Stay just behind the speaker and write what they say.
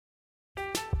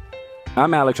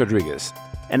I'm Alex Rodriguez.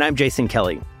 And I'm Jason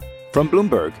Kelly. From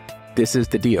Bloomberg, this is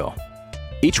The Deal.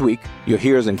 Each week, you'll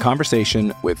hear us in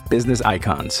conversation with business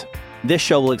icons. This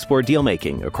show will explore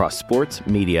deal-making across sports,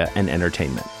 media, and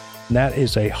entertainment. That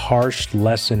is a harsh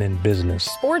lesson in business.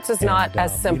 Sports is not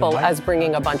as simple as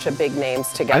bringing a bunch of big names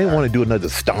together. I didn't want to do another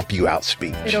stomp you out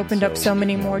speech. It opened up so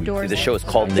many more doors. The show is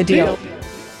called The Deal.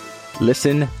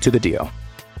 Listen to The Deal.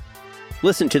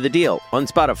 Listen to The Deal on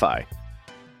Spotify.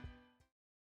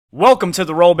 Welcome to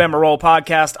the Roll Bama Roll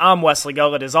podcast. I'm Wesley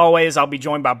Gullett. As always, I'll be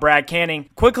joined by Brad Canning.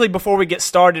 Quickly before we get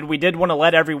started, we did want to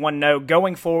let everyone know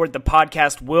going forward, the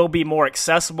podcast will be more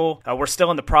accessible. We're still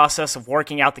in the process of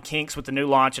working out the kinks with the new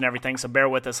launch and everything, so bear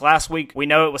with us. Last week, we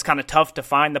know it was kind of tough to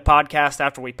find the podcast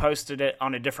after we posted it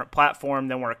on a different platform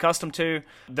than we're accustomed to.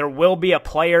 There will be a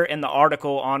player in the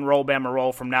article on Roll Bama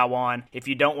Roll from now on if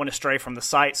you don't want to stray from the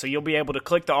site, so you'll be able to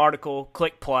click the article,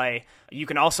 click play. You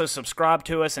can also subscribe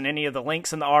to us in any of the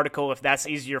links in the article if that's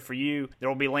easier for you. There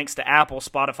will be links to Apple,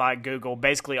 Spotify, Google,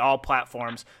 basically all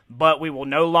platforms, but we will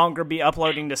no longer be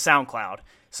uploading to SoundCloud.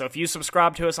 So if you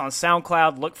subscribe to us on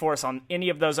SoundCloud, look for us on any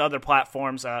of those other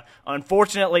platforms.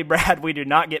 Unfortunately, Brad, we do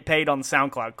not get paid on the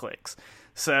SoundCloud clicks.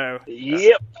 So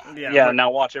Yeah,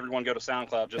 now watch everyone go to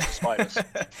SoundCloud just to spite us.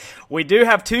 We do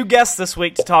have two guests this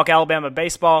week to talk Alabama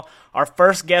baseball. Our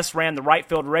first guest ran the Right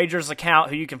Field Ragers account,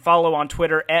 who you can follow on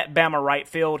Twitter at Bama Right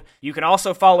Field. You can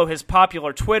also follow his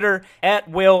popular Twitter at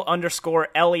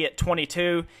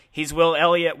Will_Elliott22. He's Will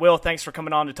Elliott. Will, thanks for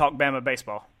coming on to talk Bama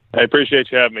baseball. I appreciate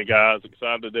you having me, guys.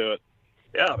 Excited to do it.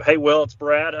 Yeah. Hey, Will, it's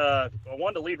Brad. I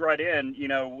wanted to lead right in. You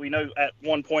know, we know at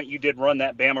one point you did run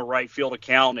that Bama Right Field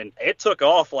account, and it took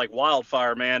off like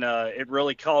wildfire, man. It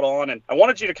really caught on. And I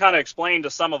wanted you to kind of explain to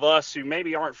some of us who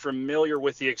maybe aren't familiar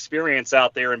with the experience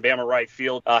out there in Bama Right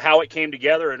Field, how it came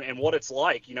together and what it's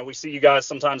like. You know, we see you guys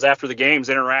sometimes after the games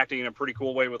interacting in a pretty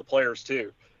cool way with the players,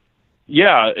 too.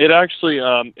 Yeah, it actually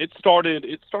it started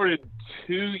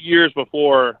 2 years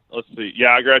before. Let's see. Yeah,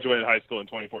 I graduated high school in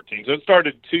 2014, so it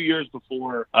started 2 years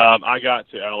before I got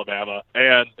to Alabama,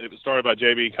 and it was started by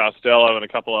JB Costello and a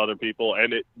couple other people.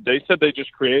 And they said they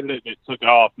just created it and it took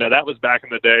off. Now that was back in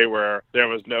the day where there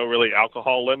was no really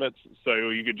alcohol limits, so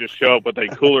you could just show up with a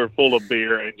cooler full of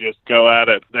beer and just go at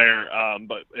it there.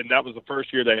 And that was the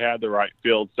first year they had the right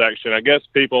field section. I guess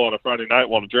people on a Friday night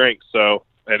want to drink, so.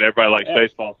 And everybody likes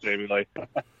baseball, seemingly.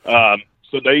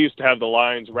 So they used to have the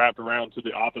lines wrapped around to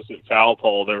the opposite foul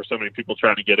pole. There were so many people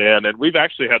trying to get in. And we've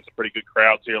actually had some pretty good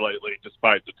crowds here lately,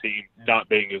 despite the team not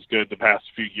being as good the past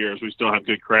few years. We still have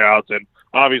good crowds. And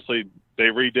obviously they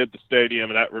redid the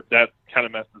stadium, and that kind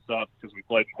of messed us up because we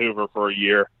played in Hoover for a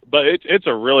year. But it's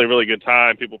a really, really good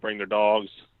time. People bring their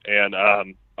dogs. And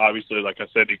obviously, like I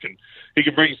said, he can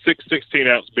bring 6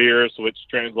 16-ounce beers, which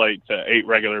translate to 8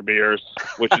 regular beers,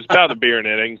 which is about a beer an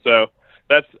inning. So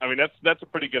that's a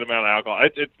pretty good amount of alcohol.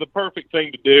 It's the perfect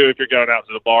thing to do if you're going out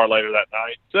to the bar later that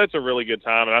night. So that's a really good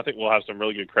time, and I think we'll have some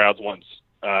really good crowds once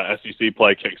SEC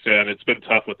play kicks in. It's been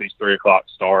tough with these 3 o'clock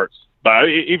starts. But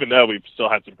even though we've still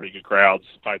had some pretty good crowds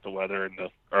despite the weather and the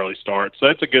early start. So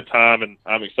it's a good time, and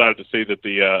I'm excited to see that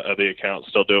the account's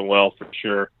still doing well for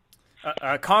sure.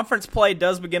 Conference play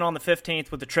does begin on the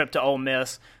 15th with a trip to Ole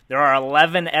Miss. There are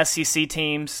 11 SEC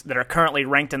teams that are currently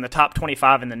ranked in the top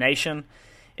 25 in the nation.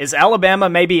 Is Alabama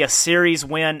maybe a series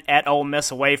win at Ole Miss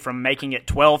away from making it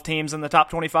 12 teams in the top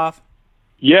 25?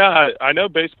 Yeah, I know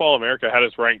Baseball America had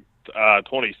us ranked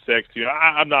 26th. You know,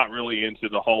 I'm not really into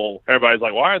the whole. Everybody's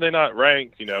like, why are they not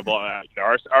ranked? You know,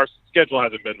 our schedule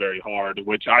hasn't been very hard,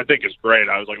 which I think is great.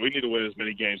 I was like, we need to win as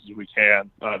many games as we can,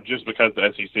 just because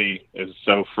the SEC is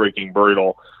so freaking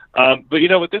brutal. But you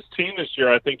know, with this team this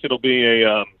year, I think it'll be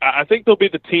I think they'll be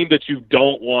the team that you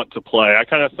don't want to play. I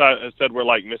kind of said we're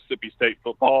like Mississippi State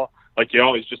football. Like you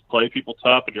always just play people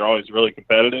tough, and you're always really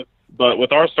competitive. But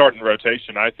with our starting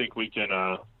rotation, I think we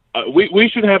can. We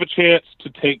should have a chance to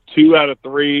take 2 out of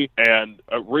 3 and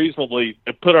reasonably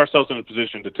put ourselves in a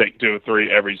position to take 2 or 3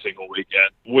 every single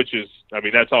weekend, which is,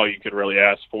 that's all you could really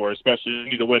ask for, especially you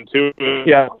need to win 2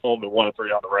 at home and 1 or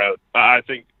 3 on the road. I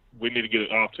think we need to get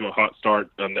it off to a hot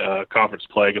start on conference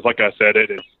play because, like I said,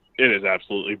 it is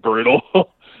absolutely brutal.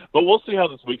 But we'll see how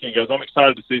this weekend goes. I'm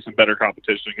excited to see some better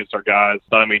competition against our guys.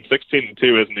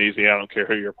 16-2 isn't easy. I don't care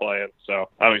who you're playing, so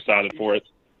I'm excited for it.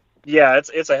 Yeah,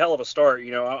 it's a hell of a start.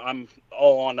 You know, I'm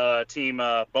all on team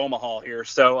Omaha here.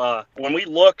 So when we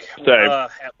look at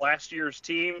last year's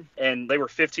team, and they were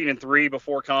 15-3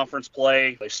 before conference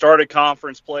play. They started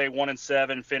conference play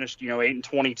 1-7, finished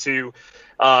 8-22.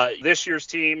 This year's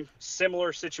team,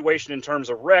 similar situation in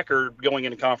terms of record going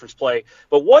into conference play.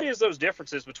 But what is those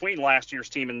differences between last year's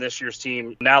team and this year's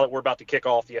team now that we're about to kick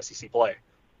off the SEC play?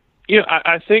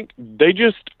 I think they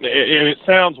just, and it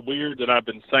sounds weird that I've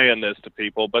been saying this to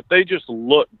people, but they just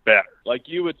look better. Like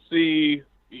you would see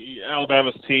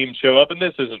Alabama's team show up, and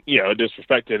this isn't, a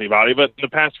disrespect to anybody, but in the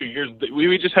past few years,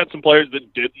 we just had some players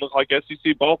that didn't look like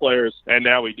SEC ball players, and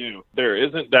now we do. There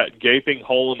isn't that gaping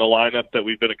hole in the lineup that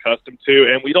we've been accustomed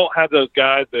to, and we don't have those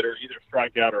guys that are either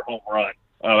strikeout or home run.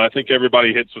 I think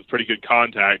everybody hits with pretty good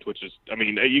contact, which is,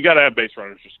 you got to have base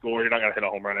runners to score. You're not going to hit a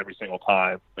home run every single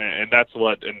time. And that's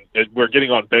and we're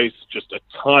getting on base just a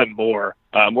ton more.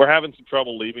 We're having some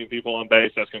trouble leaving people on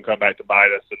base. That's going to come back to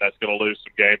bite us, and that's going to lose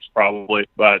some games probably.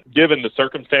 But given the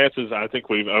circumstances, I think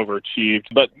we've overachieved.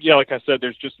 But, like I said,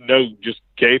 there's just no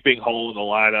gaping hole in the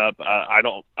lineup. I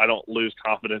don't lose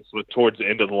confidence towards the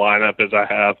end of the lineup as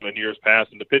I have in years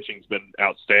past, and the pitching's been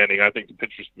outstanding. I think the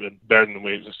pitcher's been better than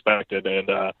we expected,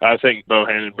 and I think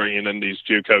Bohannon bringing in these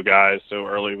JUCO guys so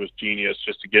early was genius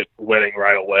just to get winning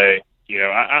right away.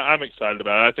 I'm excited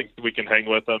about it. I think we can hang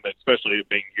with them, especially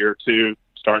being year two.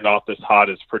 Starting off this hot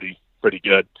is pretty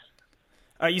good.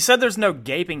 You said there's no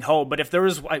gaping hole, but if there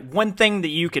was one thing that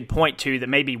you could point to that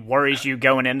maybe worries you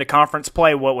going into conference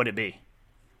play, what would it be?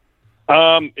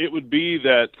 It would be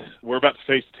that we're about to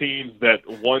face teams that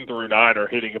 1 through 9 are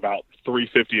hitting about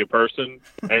 350 a person,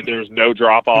 and there's no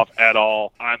drop-off at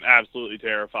all. I'm absolutely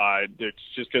terrified. It's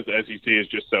just because the SEC is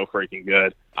just so freaking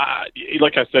good.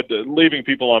 Like I said, leaving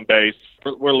people on base,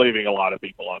 we're leaving a lot of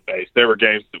people on base. There were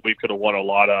games that we could have won a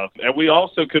lot of, and we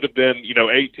also could have been,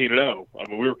 18-0.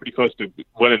 We were pretty close to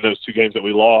winning those 2 games that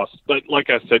we lost. But like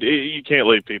I said, you can't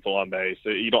leave people on base.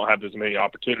 You don't have as many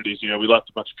opportunities. We left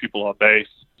a bunch of people on base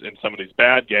in some of these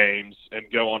bad games and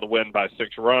go on to win by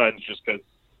 6 runs just because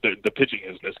the pitching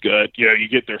isn't as good. You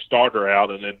get their starter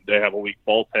out, and then they have a weak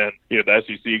bullpen. The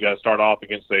SEC, you got to start off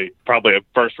against probably a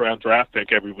first-round draft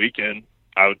pick every weekend.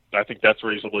 I think that's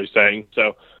reasonably saying.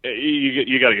 So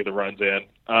you got to get the runs in.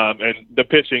 And the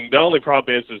pitching, the only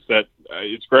problem is that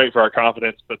it's great for our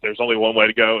confidence, but there's only one way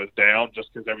to go is down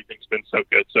just because everything's been so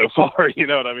good so far. You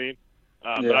know what I mean?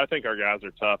 But I think our guys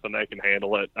are tough and they can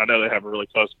handle it. I know they have a really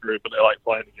close group, but they like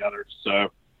playing together.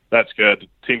 So that's good.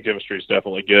 Team chemistry is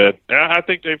definitely good. And I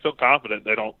think they feel confident.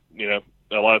 They don't,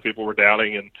 a lot of people were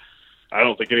doubting, and I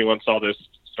don't think anyone saw this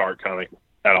start coming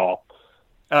at all.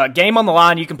 Game on the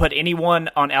line, you can put anyone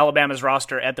on Alabama's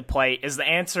roster at the plate. Is the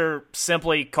answer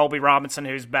simply Colby Robinson,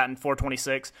 who's batting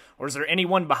 .426, or is there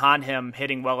anyone behind him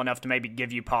hitting well enough to maybe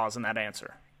give you pause in that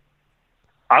answer?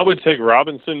 I would take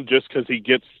Robinson just because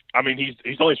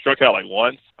he's only struck out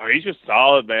once. He's just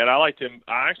solid, man. I liked him.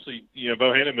 I actually,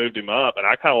 Bohannon moved him up, and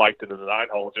I kind of liked it in the 9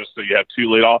 hole just so you have 2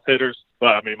 leadoff hitters.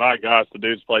 But, my gosh, the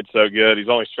dude's played so good. He's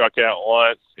only struck out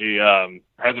once. He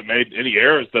hasn't made any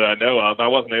errors that I know of. I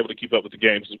wasn't able to keep up with the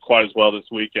games quite as well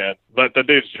this weekend. But the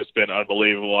dude's just been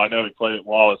unbelievable. I know he played at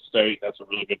Wallace State. That's a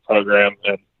really good program.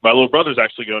 And my little brother's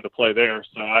actually going to play there,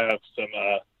 so I have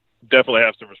definitely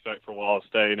have some respect for Wallace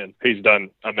State, and he's done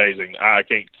amazing. I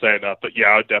can't say enough, but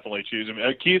I would definitely choose him.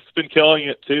 Keith's been killing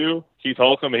it too. Keith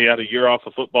Holcomb, he had a year off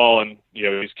of football, and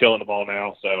he's killing the ball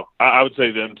now. So I would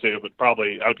say them too, but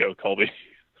probably I would go with Colby.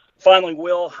 Finally,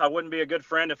 Will, I wouldn't be a good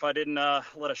friend if I didn't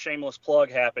let a shameless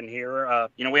plug happen here.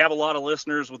 We have a lot of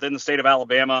listeners within the state of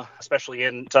Alabama, especially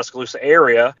in Tuscaloosa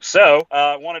area. So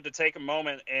I wanted to take a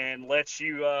moment and let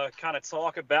you kind of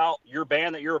talk about your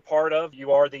band that you're a part of.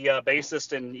 You are the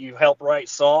bassist, and you help write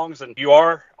songs, and you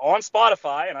are on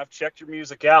Spotify, and I've checked your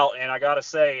music out, and I got to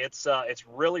say it's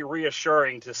really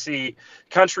reassuring to see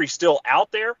country still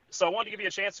out there. So I wanted to give you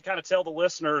a chance to kind of tell the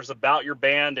listeners about your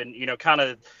band and, kind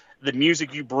of the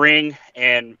music you bring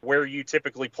and where you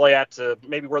typically play at to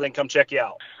maybe where they can come check you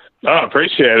out. Oh, I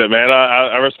appreciate it, man.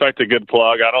 I respect a good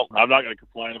plug. I'm not going to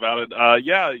complain about it.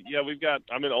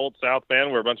 I'm an Old South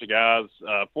band. We're a bunch of guys.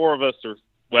 3 of us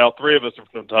are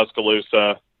from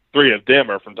Tuscaloosa. 3 of them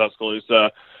are from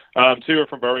Tuscaloosa. 2 are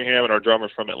from Birmingham, and our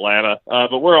drummer's from Atlanta.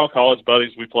 But we're all college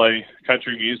buddies. We play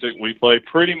country music. We play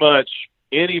pretty much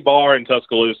any bar in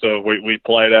Tuscaloosa we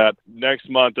played at. Next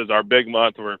month is our big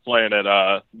month. We're playing at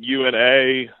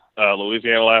UNA,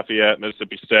 Louisiana Lafayette,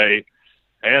 Mississippi State,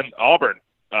 and Auburn.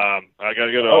 I got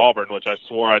to go to Auburn, which I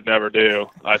swore I'd never do.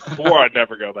 I swore I'd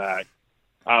never go back.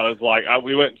 I was like, I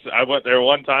went there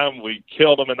one time. We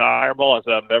killed them in the Iron Bowl. I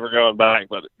said I'm never going back,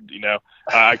 but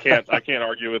I can't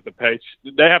argue with the pay.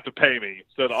 They have to pay me,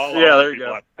 so all the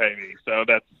people have to pay me. So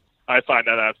I find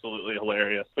that absolutely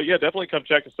hilarious. But definitely come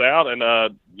check us out.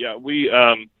 And we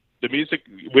the music,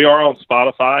 we are on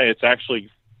Spotify. It's actually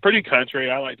pretty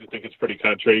country. I like to think it's pretty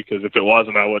country because if it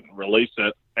wasn't, I wouldn't release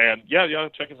it. And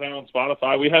check us out on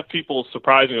Spotify. We have people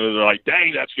surprisingly, they're like,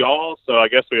 "Dang, that's y'all." So I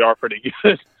guess we are pretty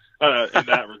good in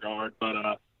that regard.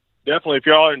 But definitely, if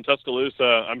y'all are in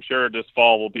Tuscaloosa, I'm sure this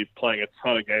fall we'll be playing a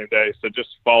ton of game day. So just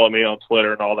follow me on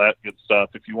Twitter and all that good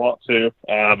stuff if you want to.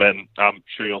 And I'm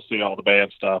sure you'll see all the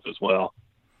band stuff as well.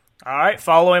 All right.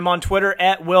 Follow him on Twitter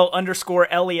at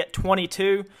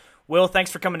Will_Elliott22. Will,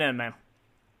 thanks for coming in, man.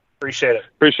 Appreciate it.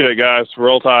 Appreciate it, guys.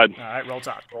 Roll Tide. All right. Roll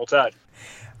Tide. Roll Tide.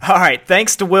 All right.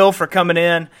 Thanks to Will for coming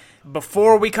in.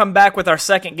 Before we come back with our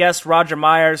second guest, Roger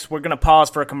Myers, we're going to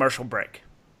pause for a commercial break.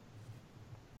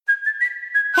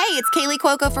 Hey, it's Kaylee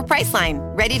Cuoco for Priceline.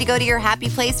 Ready to go to your happy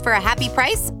place for a happy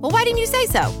price? Well, why didn't you say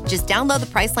so? Just download the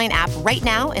Priceline app right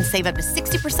now and save up to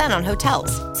 60% on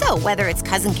hotels. So whether it's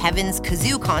Cousin Kevin's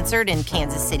Kazoo Concert in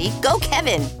Kansas City, go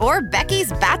Kevin, or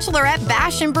Becky's Bachelorette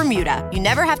Bash in Bermuda, you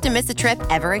never have to miss a trip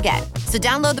ever again. So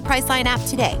download the Priceline app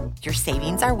today. Your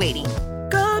savings are waiting.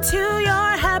 Go to your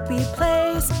happy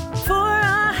place for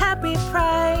a happy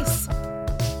price.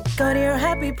 Go to your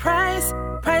happy price,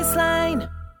 Priceline.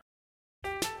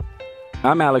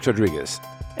 I'm Alex Rodriguez.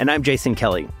 And I'm Jason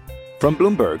Kelly. From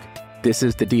Bloomberg, this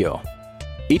is The Deal.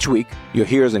 Each week, you'll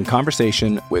hear us in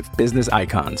conversation with business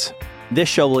icons. This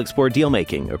show will explore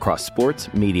deal-making across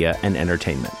sports, media, and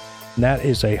entertainment. That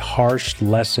is a harsh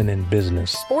lesson in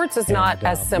business. Sports is not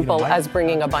as simple as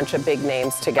bringing a bunch of big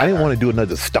names together. I didn't want to do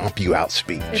another stomp you out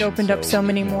speech. It opened up so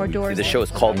many more doors. The show is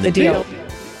called The Deal.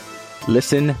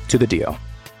 Listen to The Deal.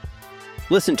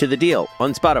 Listen to The Deal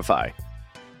on Spotify.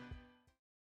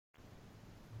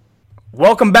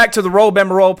 Welcome back to the Roll Bama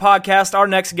Roll podcast. Our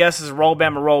next guest is a Roll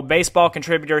Bama Roll baseball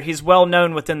contributor. He's well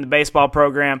known within the baseball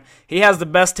program. He has the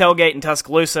best tailgate in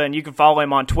Tuscaloosa, and you can follow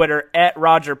him on Twitter at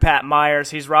RogerPatMyers.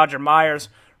 He's Roger Myers.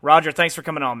 Roger, thanks for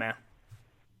coming on, man.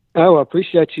 Oh, I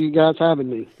appreciate you guys having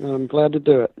me. I'm glad to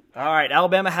do it. All right,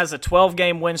 Alabama has a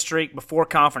 12-game win streak before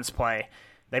conference play.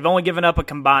 They've only given up a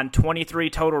combined 23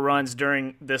 total runs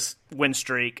during this win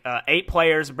streak. 8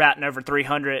 players batting over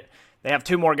 300. They have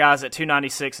 2 more guys at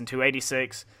 296 and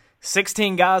 286.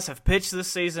 16 guys have pitched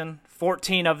this season.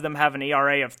 14 of them have an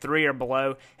ERA of 3 or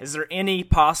below. Is there any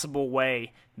possible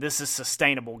way this is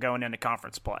sustainable going into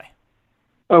conference play?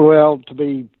 Oh, well, to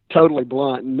be totally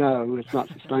blunt, no, it's not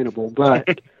sustainable.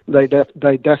 But they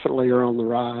definitely are on the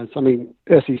rise. I mean,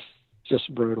 SEC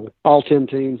just brutal. All 10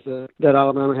 teams that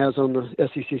Alabama has on the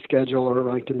SEC schedule are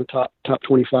ranked in the top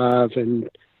 25, and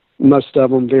most of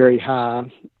them very high.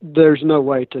 There's no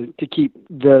way to keep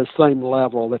the same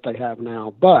level that they have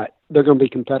now, but they're going to be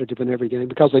competitive in every game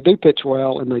because they do pitch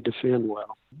well and they defend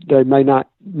well. They may not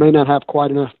have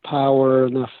quite enough power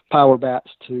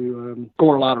bats to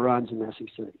score a lot of runs in the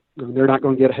SEC. They're not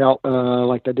going to get help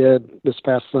like they did this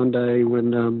past Sunday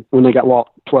when they got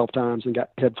walked 12 times and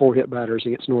had 4 hit batters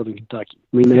against Northern Kentucky.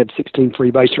 I mean, they had 16 free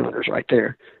base runners right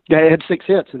there. They had 6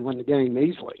 hits and won the game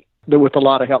easily, with a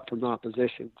lot of help from the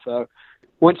opposition. So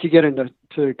once you get into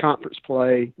conference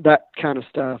play, that kind of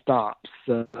stuff stops.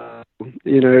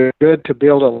 Good to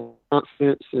build a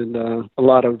confidence and a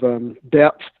lot of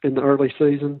depth in the early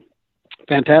season.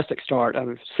 Fantastic start.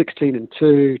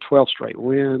 16-2, 12 straight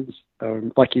wins.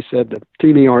 Like you said, the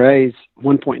team ERA is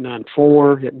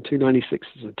 1.94, hitting 296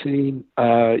 as a team.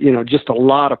 Just a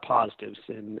lot of positives.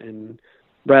 And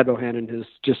Brad Bohannon has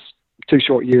just 2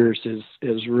 short years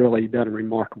has really done a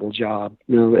remarkable job.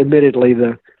 Admittedly,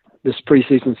 this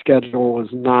preseason schedule was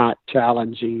not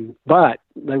challenging, but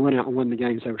they went out and won the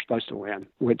games they were supposed to win,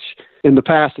 which in the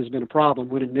past has been a problem.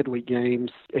 Winning midweek games,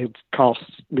 it cost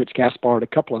Mitch Gaspard a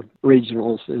couple of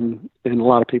regionals in a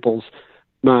lot of people's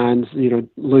minds,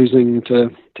 losing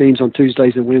to teams on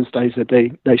Tuesdays and Wednesdays that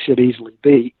they should easily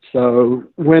beat. So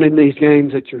winning these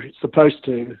games that you're supposed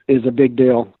to is a big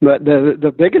deal. But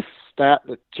the biggest stat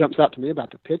that jumps out to me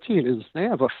about the pitching is they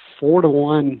have a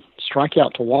 4-to-1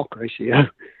 strikeout to walk ratio.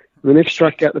 I mean,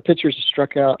 the pitchers have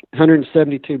struck out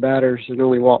 172 batters and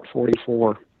only walked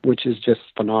 44, which is just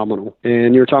phenomenal.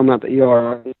 And you're talking about the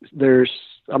ERA.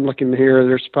 I'm looking here,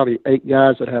 there's probably 8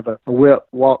 guys that have a whip,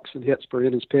 walks, and hits per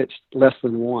innings pitched less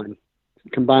than 1.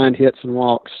 Combined hits and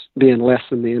walks being less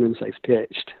than the innings they've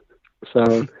pitched. So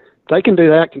if they can do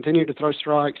that, continue to throw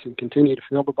strikes and continue to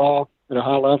field the ball at a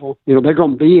high level, they're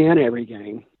going to be in every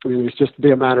game. I mean, it's just to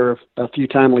be a matter of a few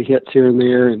timely hits here and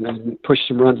there and push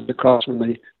some runs across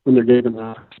when they're given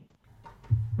that.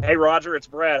 Hey, Roger, it's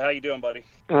Brad. How you doing, buddy?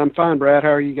 I'm fine, Brad.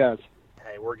 How are you guys?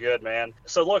 Hey, we're good, man.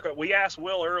 So, look, we asked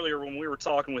Will earlier when we were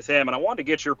talking with him, and I wanted to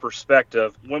get your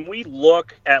perspective. When we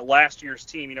look at last year's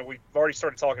team, we've already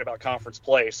started talking about conference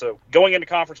play. So, going into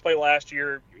conference play last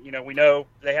year, we know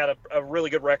they had a really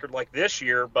good record like this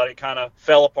year, but it kind of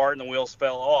fell apart and the wheels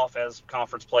fell off as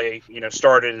conference play,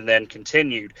 started and then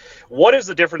continued. What is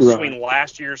the difference between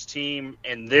last year's team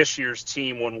and this year's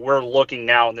team when we're looking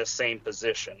now in this same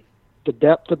position? The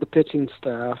depth of the pitching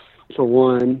staff for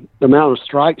one, the amount of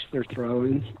strikes they're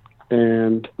throwing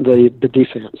and the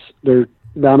defense. They're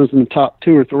Bama's in the top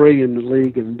 2 or 3 in the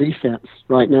league in defense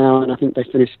right now, and I think they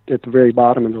finished at the very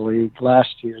bottom of the league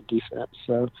last year in defense.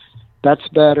 So that's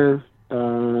better.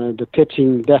 The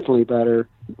pitching definitely better,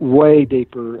 way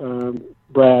deeper.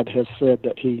 Brad has said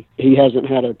that he hasn't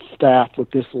had a staff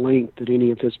with this length at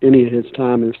any of his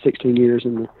time in 16 years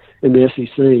in the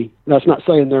SEC. That's not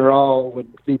saying they're all would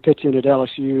be pitching at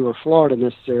LSU or Florida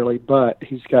necessarily, but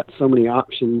he's got so many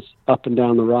options up and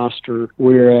down the roster,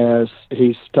 whereas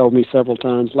he's told me several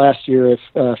times last year if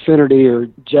Finnerty or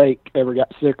Jake ever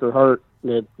got sick or hurt,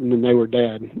 then they were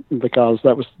dead, because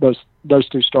that was those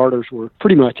 2 starters were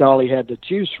pretty much all he had to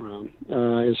choose from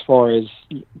as far as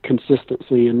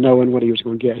consistency and knowing what he was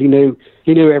going to get. He knew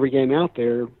every game out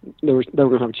there they were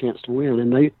going to have a chance to win,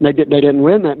 and they didn't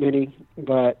win that many,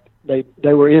 but they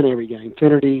were in every game.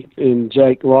 Finnerty and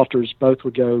Jake Walters both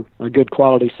would go a good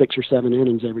quality 6 or 7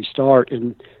 innings every start,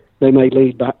 and they may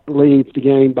leave the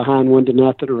game behind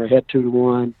 1-0 or ahead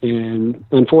 2-1, and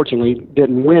unfortunately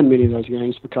didn't win many of those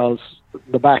games because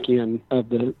the back end of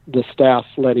the staff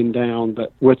let him down.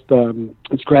 But with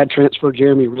its grad transfer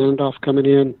Jeremy Randolph coming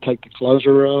in, take the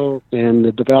closer role, and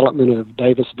the development of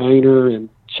Davis Vayner and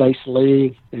Chase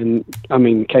Lee, and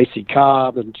Casey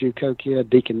Cobb and JUCO kid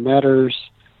Deacon Metters.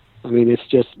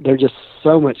 They're just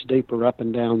so much deeper up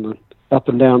and down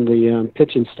the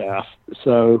pitching staff.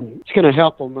 So it's going to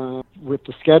help them with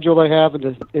the schedule they have in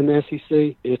the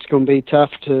SEC. It's going to be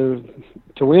tough to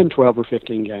win 12 or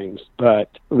 15 games,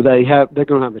 but they're going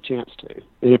to have a chance to.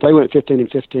 And if they went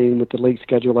 15-15 with the league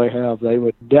schedule they have, they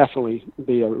would definitely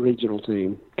be a regional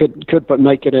team. Could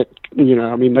make it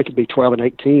they could be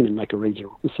 12-18 and make a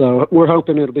regional. So we're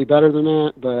hoping it'll be better than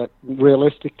that, but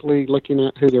realistically, looking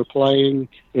at who they're playing,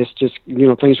 it's just,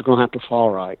 things are going to have to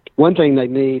fall right. One thing they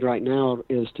need right now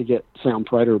is to get Sam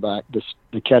Prater back,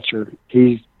 the catcher.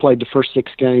 He's played the first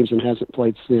 6 games and hasn't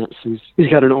played since. He's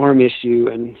got an arm issue,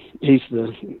 and he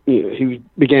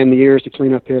began the year as a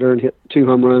cleanup hitter and hit 2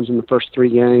 home runs in the first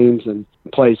 3 games and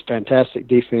plays fantastic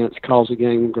defense, calls the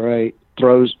game great,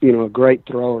 throws, a great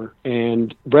thrower.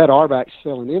 And Brett Arbach's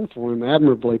filling in for him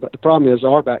admirably, but the problem is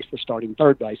Arbach's the starting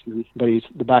third baseman, but he's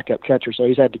the backup catcher, so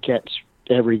he's had to catch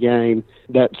every game.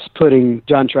 That's putting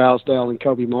John Trousdale and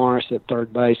Kobe Morris at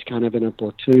third base kind of in a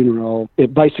platoon role.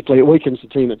 It weakens the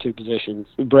team at 2 positions.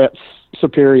 Brett's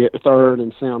superior at third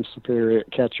and Sam's superior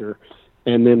at catcher.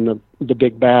 And then the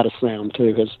big bat of Sam,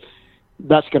 too,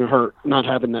 that's going to hurt, not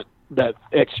having that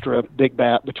extra big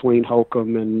bat between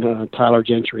Holcomb and Tyler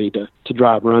Gentry to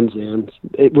drive runs in.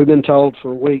 We've been told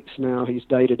for weeks now he's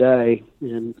day-to-day,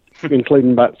 and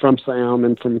including from Sam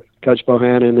and from Coach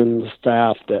Bohannon and the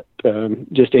staff, that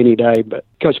just any day. But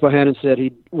Coach Bohannon said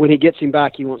when he gets him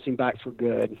back, he wants him back for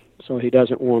good. So he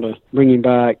doesn't want to bring him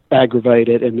back, aggravate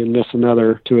it, and then miss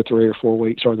another 2 or 3 or 4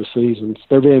 weeks or the seasons.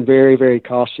 They're being very, very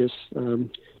cautious.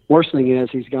 Worst thing is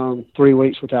he's gone 3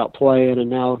 weeks without playing, and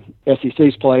now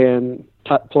SEC's playing.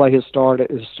 Play is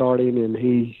starting, and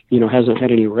he hasn't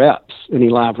had any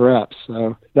live reps.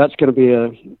 So that's going to be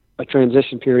a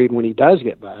transition period when he does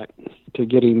get back to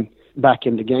get him back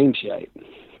into game shape.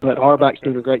 But Arbach's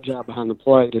doing a great job behind the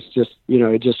plate. It's just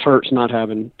it just hurts not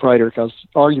having Prater, because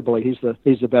arguably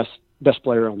he's the best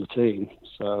player on the team.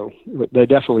 So they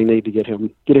definitely need to get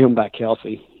him back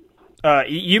healthy.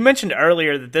 You mentioned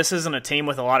earlier that this isn't a team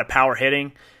with a lot of power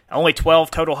hitting. Only 12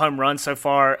 total home runs so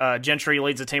far. Gentry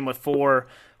leads the team with 4.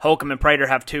 Holcomb and Prater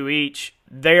have 2 each.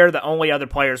 They're the only other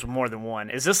players with more than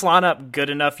 1. Is this lineup good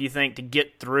enough, you think, to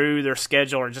get through their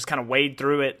schedule or just kind of wade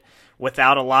through it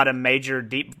without a lot of major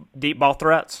deep ball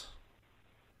threats?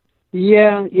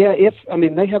 Yeah.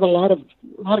 They have a lot of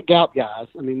gout guys.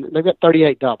 They've got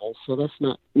 38 doubles, so that's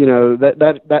not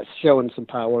that's showing some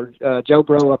power. Joe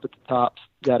Breaux up at the top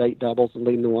got 8 doubles and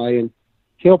leading the way, and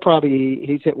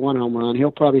he's hit 1 home run.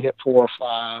 He'll probably hit 4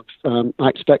 or 5. I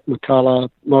expect Morgan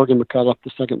McCullough,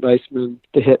 the second baseman,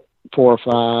 to hit 4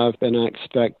 or 5, and I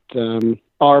expect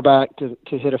Arbach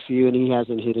to hit a few, and he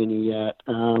hasn't hit any yet.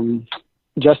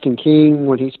 Justin King,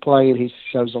 when he's playing, he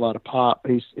shows a lot of pop.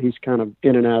 He's kind of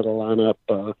in and out of the lineup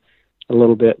a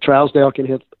little bit. Trousdale can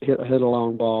hit a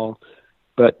long ball,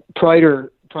 but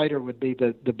Prater would be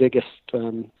the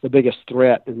biggest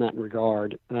threat in that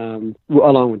regard,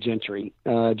 along with Gentry.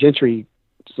 Gentry's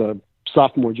a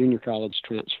sophomore junior college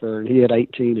transfer, and he had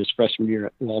 18 his freshman year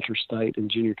at Walters State in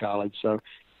junior college, so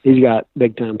he's got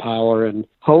big-time power. And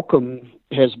Holcomb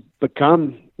has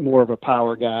become more of a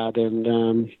power guy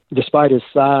than, despite his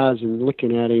size and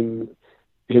looking at him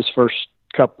his first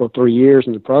couple of 3 years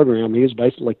in the program, he was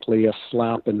basically a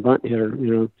slap and bunt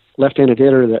hitter, left-handed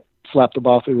hitter that slapped the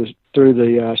ball through through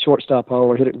the shortstop hole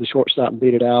or hit it to the shortstop and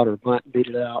beat it out or bunt and beat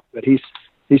it out. But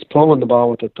he's pulling the ball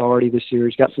with authority this year.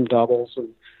 He's got some doubles and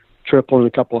triple and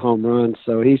a couple of home runs.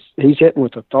 So he's hitting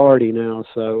with authority now.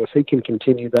 So if he can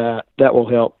continue that, that will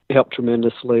help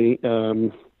tremendously.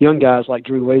 Young guys like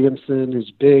Drew Williamson,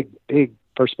 who's big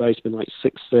first baseman, like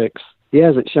 6'6". He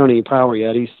hasn't shown any power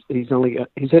yet. He's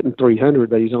hitting 300,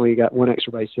 but he's only got one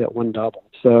extra base hit, one double.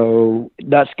 So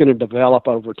that's going to develop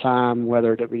over time.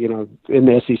 Whether it be, in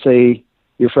the SEC,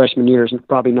 your freshman year is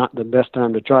probably not the best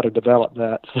time to try to develop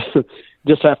that.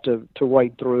 Just have to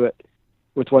wade through it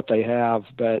with what they have.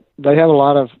 But they have a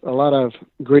lot of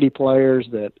gritty players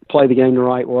that play the game the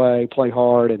right way, play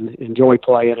hard, and enjoy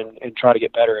playing and try to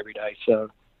get better every day. So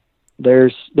they're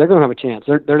going to have a chance.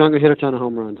 They're not going to hit a ton of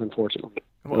home runs, unfortunately.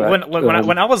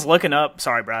 When I was looking up,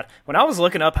 sorry, Brad, when I was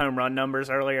looking up home run numbers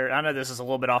earlier, I know this is a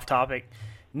little bit off topic.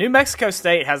 New Mexico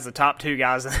State has the top 2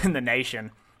 guys in the nation,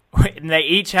 and they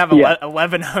each have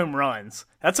 11 home runs.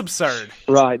 That's absurd.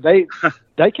 Right. They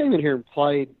came in here and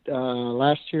played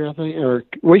last year, I think, or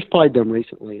we've played them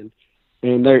recently,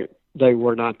 and they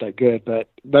were not that good, but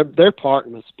their park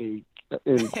must be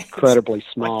incredibly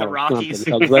small. Like the Rockies.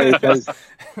 Because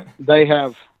they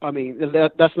have,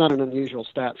 that's not an unusual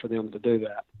stat for them to do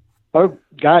that. Our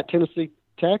guy at Tennessee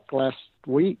Tech last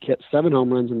week hit 7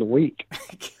 home runs in the week.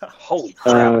 Holy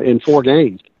crap. In 4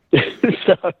 games.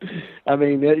 So,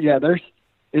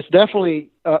 it's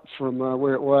definitely up from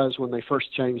where it was when they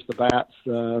first changed the bats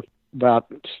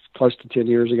about close to 10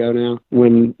 years ago now,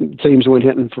 when teams went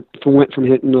from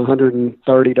hitting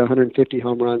 130 to 150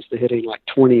 home runs to hitting like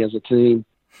 20 as a team.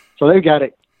 So they've got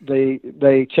it.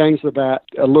 They changed the bat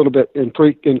a little bit,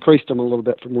 increased them a little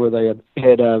bit from where they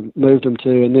had moved them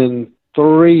to. And then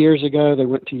 3 years ago, they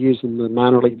went to using the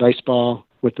minor league baseball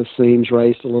with the seams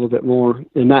raised a little bit more,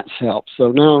 and that's helped.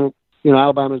 So now,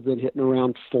 Alabama's been hitting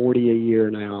around 40 a year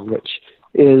now, which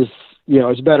is,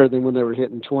 it's better than when they were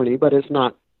hitting 20, but it's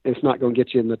not going to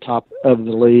get you in the top of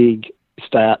the league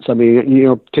stats.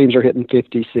 Teams are hitting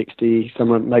 50, 60,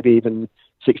 some maybe even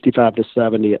 65 to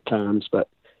 70 at times. But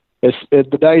it's the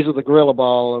days of the gorilla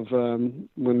ball of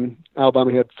when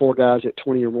Alabama had 4 guys at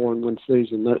 20 or more in one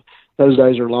season. Those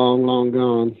days are long, long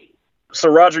gone. So,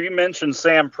 Roger, you mentioned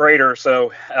Sam Prater,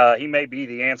 so he may be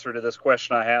the answer to this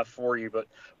question I have for you. But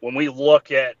when we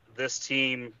look at this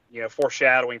team,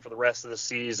 foreshadowing for the rest of the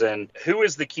season, who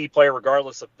is the key player,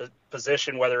 regardless of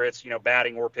position, whether it's,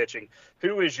 batting or pitching?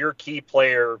 Who is your key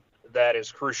player that is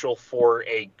crucial for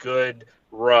a good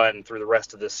run through the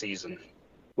rest of this season?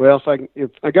 Well,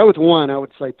 if I go with one, I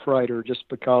would say Prater, just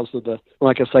because of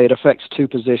like I say, it affects 2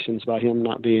 positions by him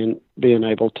not being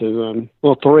able to,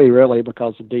 3 really,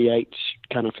 because the DH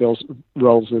kind of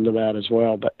rolls into that as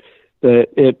well. But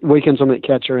it weakens them at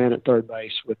catcher and at third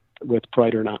base with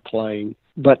Prater not playing.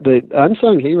 But the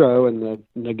unsung hero and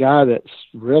the guy that's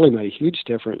really made a huge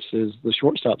difference is the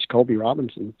shortstop's Colby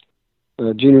Robinson,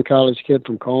 a junior college kid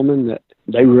from Coleman that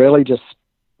they really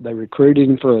they recruited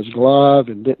him for his glove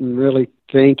and didn't really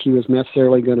think he was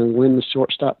necessarily going to win the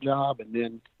shortstop job. And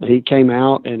then he came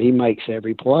out and he makes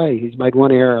every play. He's made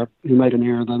one error. He made an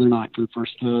error the other night for the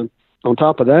first time. On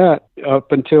top of that,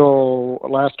 up until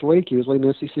last week, he was leading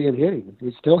the SEC in hitting.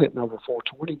 He's still hitting over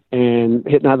 420 and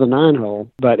hitting out of the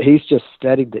 9-hole. But he's just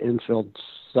steadied the infield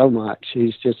so much.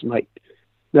 He's just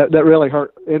that really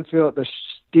hurt infield. The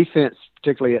defense,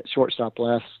 particularly at shortstop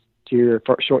last year,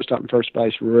 shortstop and first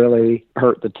base, really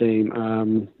hurt the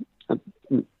team. I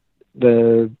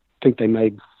think they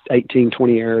made 18,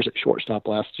 20 errors at shortstop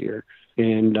last year.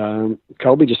 And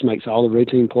Colby just makes all the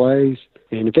routine plays.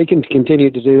 And if they can continue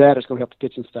to do that, it's going to help the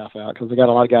pitching staff out, because they got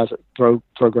a lot of guys that throw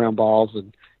ground balls,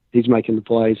 and he's making the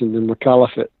plays. And then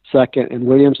McCullough at second and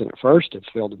Williamson at first have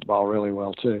fielded the ball really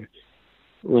well too.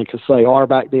 Like I say,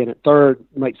 Auerbach being at third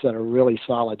makes that a really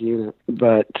solid unit.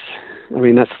 But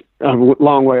that's a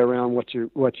long way around what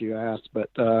you asked.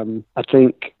 But I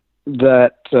think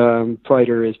that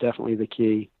Prater is definitely the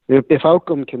key. If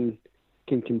Oakham can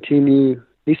continue.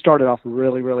 He started off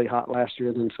really, really hot last year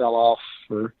and then fell off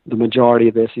for the majority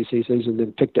of the SEC season,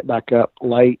 then picked it back up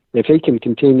late. If he can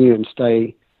continue and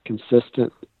stay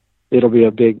consistent, it'll be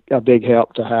a big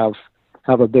help to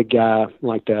have a big guy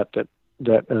like that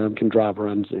can drive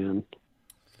runs in.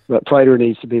 But Prater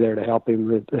needs to be there to help him.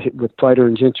 With Prater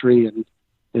and Gentry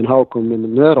and Holcomb in the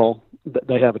middle,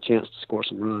 they have a chance to score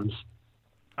some runs.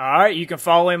 All right, you can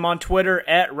follow him on Twitter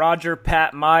at Roger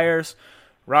Pat Myers.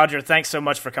 Roger, thanks so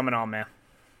much for coming on, man.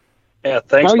 Yeah,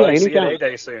 thanks. See you at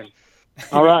A-Day soon.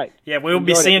 All right. Yeah, we'll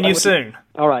be seeing you soon.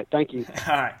 All right, thank you.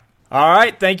 All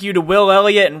right, thank you to Will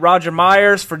Elliott and Roger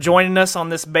Myers for joining us on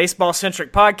this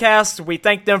baseball-centric podcast. We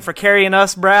thank them for carrying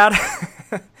us, Brad.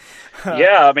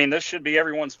 Yeah, I mean, this should be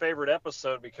everyone's favorite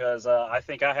episode because I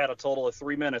think I had a total of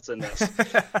 3 minutes in this.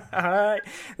 All right.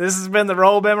 This has been the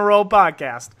Roll Bama Roll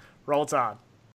podcast. Roll Tide.